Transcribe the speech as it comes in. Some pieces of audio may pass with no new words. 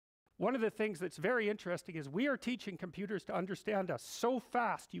One of the things that's very interesting is we are teaching computers to understand us so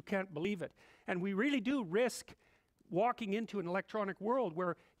fast you can't believe it. And we really do risk walking into an electronic world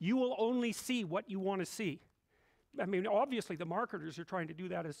where you will only see what you want to see. I mean, obviously the marketers are trying to do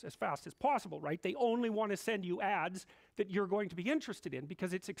that as fast as possible, right? They only want to send you ads that you're going to be interested in,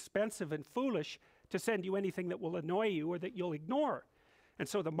 because it's expensive and foolish to send you anything that will annoy you or that you'll ignore. And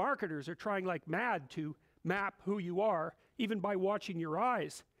so the marketers are trying like mad to map who you are, even by watching your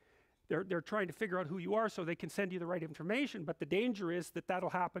eyes. They're trying to figure out who you are so they can send you the right information. But the danger is that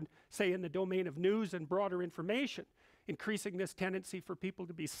that'll happen, say, in the domain of news and broader information, increasing this tendency for people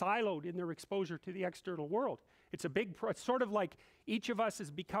to be siloed in their exposure to the external world. It's it's sort of like each of us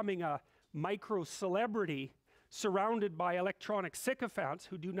is becoming a micro celebrity surrounded by electronic sycophants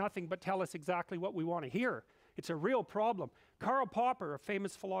who do nothing but tell us exactly what we want to hear. It's a real problem. Karl Popper, a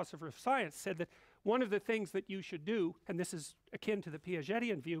famous philosopher of science, said that one of the things that you should do, and this is akin to the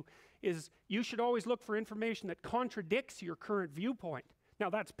Piagetian view, is you should always look for information that contradicts your current viewpoint.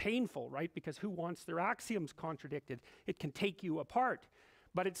 Now that's painful, right? Because who wants their axioms contradicted? It can take you apart.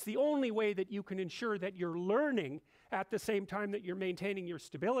 But it's the only way that you can ensure that you're learning at the same time that you're maintaining your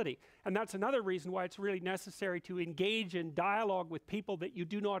stability. And that's another reason why it's really necessary to engage in dialogue with people that you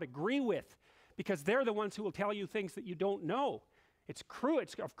do not agree with, because they're the ones who will tell you things that you don't know. It's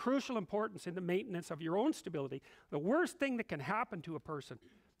of crucial importance in the maintenance of your own stability. The worst thing that can happen to a person,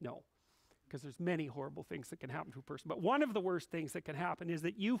 no, because there's many horrible things that can happen to a person, but one of the worst things that can happen is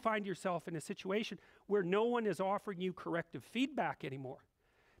that you find yourself in a situation where no one is offering you corrective feedback anymore,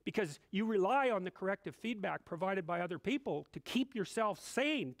 because you rely on the corrective feedback provided by other people to keep yourself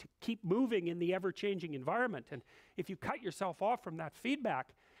sane, to keep moving in the ever-changing environment. And if you cut yourself off from that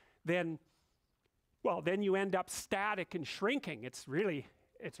feedback, then you end up static and shrinking. It's really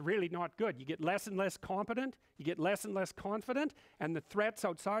not good. You get less and less competent, you get less and less confident, and the threats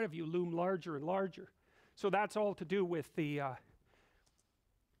outside of you loom larger and larger. So that's all to do with the,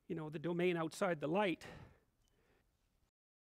 the domain outside the light.